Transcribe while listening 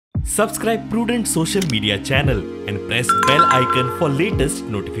Subscribe Prudent social media channel and press bell icon for latest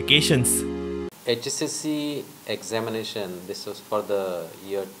notifications. HSSC examination, this was for the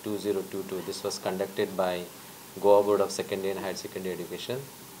year 2022. This was conducted by Goa Board of Secondary and Higher Secondary Education.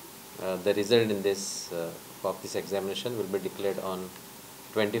 The result in this of this examination will be declared on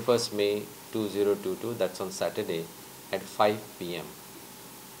 21st May 2022. That's on Saturday at 5 p.m.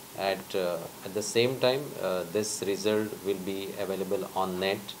 At the same time, this result will be available on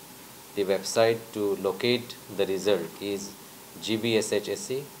net. The website to locate the result is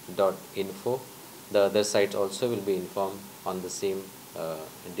GBSHSE.info. The other sites also will be informed on the same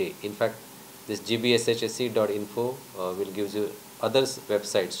day. In fact, this GBSHSE.info will give you other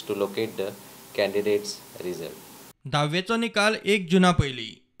websites to locate the candidates' result. 10वीचो निकाल 1 जूना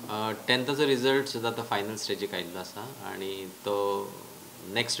पयली 10thचो result सुद्दां तो final स्टेजीक आयिल्लो आसा आनी तो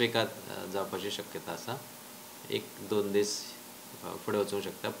next विकात जावपाची शक्यता आसा. 1-2 दीस फुडें वचूंक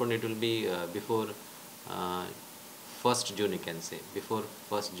शकता, पूण it will be before 1st June, you can say, before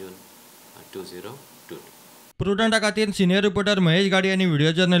 1st June 2022. प्रुडंटा खातीर सिनियर रिपोर्टर महेश गाडी आनी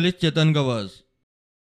व्हिडिओ जर्नलिस्ट चेतन गवस.